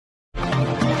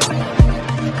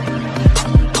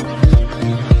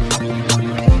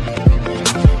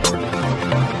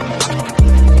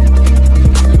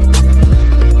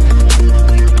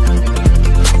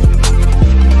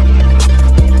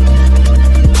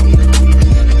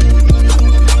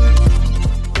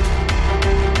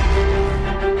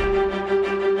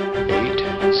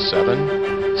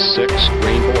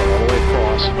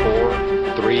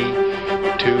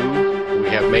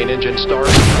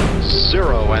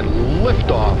and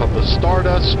liftoff of the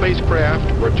Stardust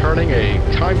Spacecraft, returning a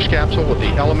time capsule with the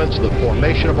elements of the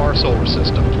formation of our solar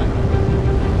system.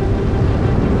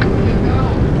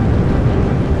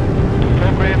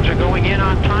 Programs are going in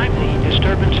on time. The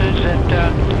disturbances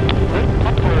at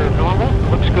were normal.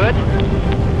 Looks good.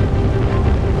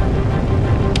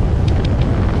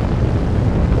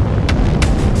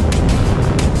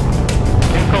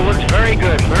 MECO looks very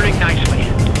good, burning nicely.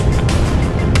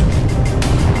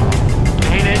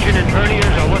 Main engine and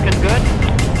verniers are looking good.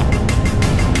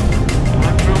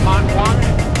 Run through Mach 1.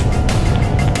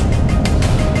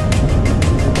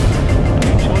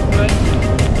 Brakes look good.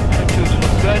 Attitudes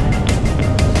look good.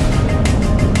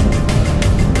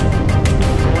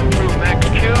 Going through Max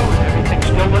Q. Everything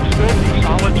still looks good. The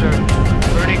solids are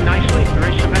burning nicely,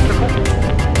 very symmetrical.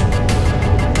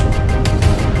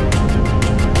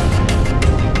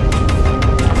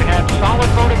 We have solid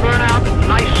motor burnout,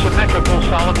 nice symmetrical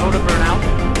solid motor burnout.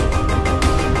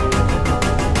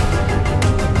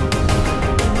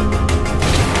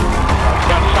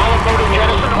 Got solid motor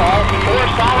jettison, all 4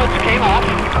 solids came off.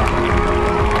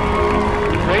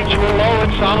 Rates were low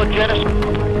at solid jettison.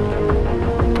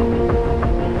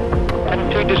 And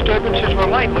 2 disturbances were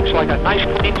light. Looks like a nice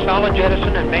clean solid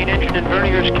jettison, and main engine and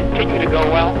verniers continue to go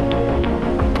well.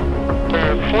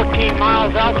 We're 14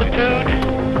 miles altitude.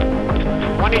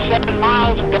 27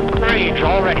 miles depth range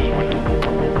already.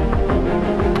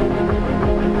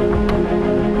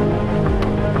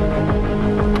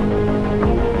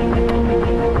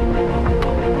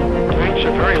 Rates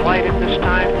are very light at this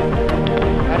time.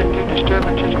 Attitude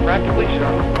disturbances practically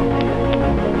zero.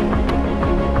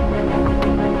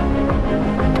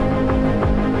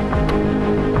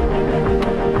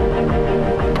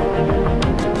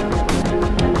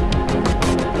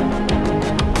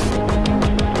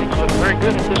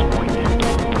 Good at this point.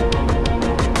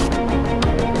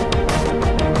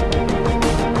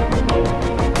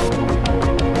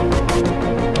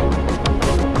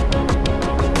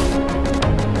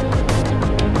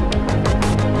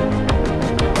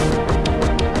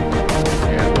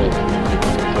 And we'll look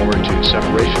forward to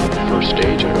separation of the first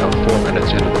stage at about 4 minutes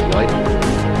into the flight.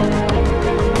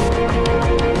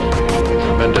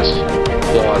 Tremendous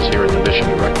applause here at the Mission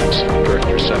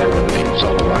Director Center when the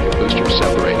solid rocket boosters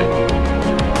separated.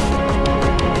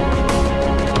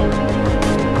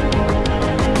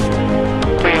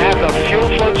 The fuel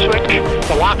float switch,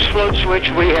 the LOX float switch,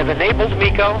 we have enabled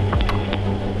MECO.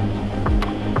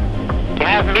 We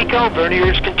have MECO,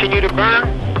 verniers continue to burn.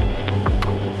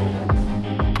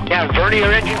 We have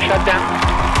vernier engine shut down.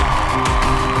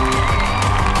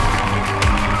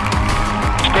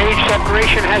 Stage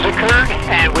separation has occurred,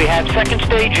 and we have second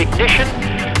stage ignition.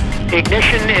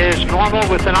 Ignition is normal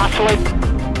with an oscillating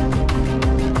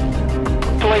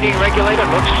regulator,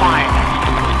 looks fine.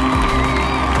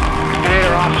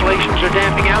 Generator oscillations are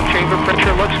damping out, chamber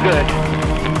pressure looks good.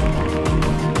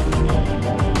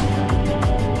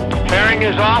 Fairing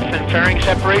is off and fairing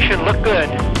separation look good.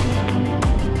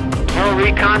 No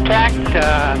recontact,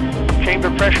 chamber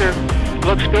pressure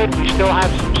looks good. We still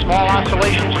have some small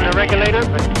oscillations in the regulator,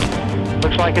 but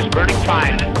looks like it's burning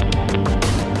fine.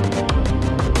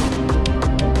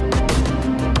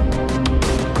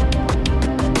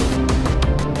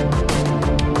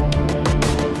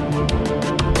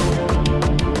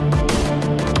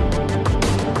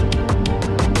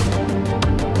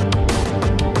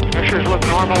 Look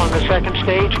normal on the second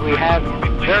stage. We have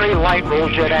very light roll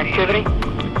jet activity.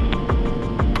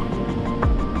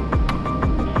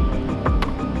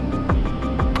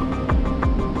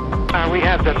 We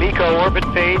have the VECO orbit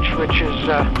page, which is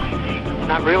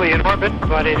not really in orbit,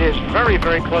 but it is very,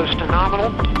 very close to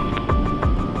nominal.